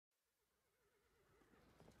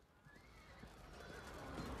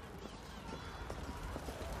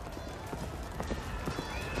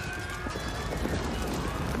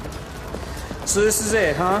So this is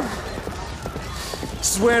it, huh?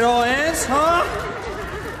 This is where it all ends, huh?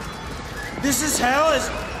 This is hell, as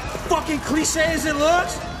fucking cliche as it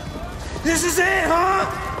looks? This is it, huh?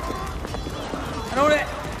 I know that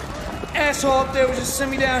asshole up there would just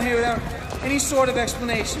send me down here without any sort of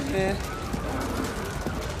explanation, man.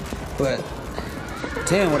 But,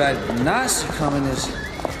 damn, what I did not see coming is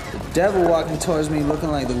the devil walking towards me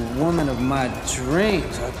looking like the woman of my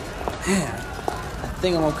dreams. Man, I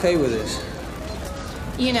think I'm okay with this.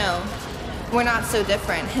 You know, we're not so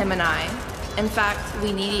different, him and I. In fact,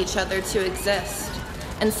 we need each other to exist.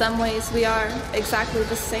 In some ways, we are exactly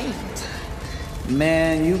the same.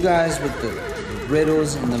 Man, you guys with the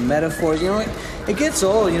riddles and the metaphors, you know, it gets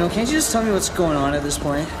old, you know. Can't you just tell me what's going on at this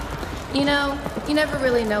point? You know, you never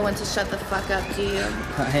really know when to shut the fuck up, do you?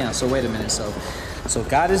 Hang on, so wait a minute. So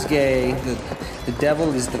God is gay, the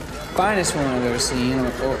devil is the finest woman I've ever seen.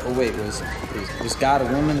 Or wait, was God a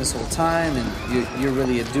woman this whole time, and you're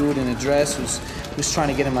really a dude in a dress who's trying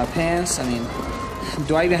to get in my pants? I mean,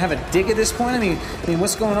 do I even have a dick at this point? I mean,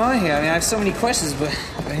 what's going on here? I mean, I have so many questions, but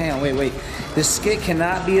hang on, wait. This skit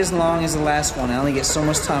cannot be as long as the last one. I only get so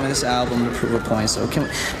much time in this album to prove a point. So can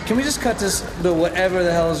we just cut this to whatever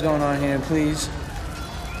the hell is going on here, please?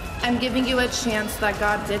 I'm giving you a chance that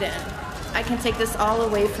God didn't. I can take this all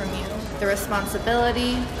away from you. The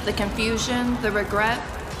responsibility, the confusion, the regret,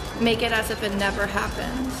 make it as if it never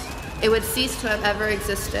happened. It would cease to have ever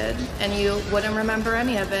existed, and you wouldn't remember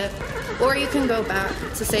any of it. Or you can go back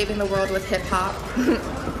to saving the world with hip-hop,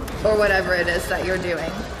 or whatever it is that you're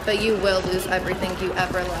doing. But you will lose everything you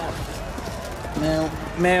ever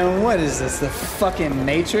loved. Man, what is this? The fucking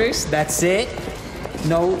Matrix? That's it?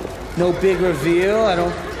 No big reveal? I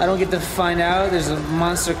don't get to find out there's a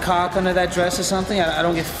monster cock under that dress or something? I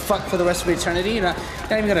don't get fucked for the rest of eternity? You're not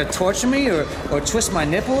even gonna torture me or twist my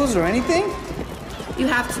nipples or anything? You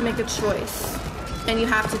have to make a choice, and you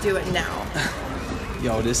have to do it now.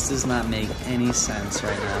 Yo, this does not make any sense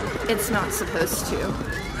right now. It's not supposed to.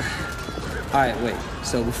 Alright, wait.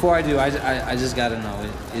 So before I do, I just gotta know,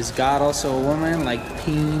 is God also a woman, like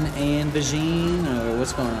peen and vagine, or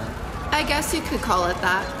what's going on? I guess you could call it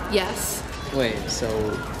that, yes. Wait, so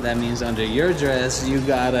that means under your dress, you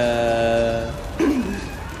got a...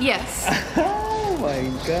 Yes. Oh my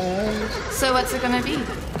gosh. So what's it gonna be?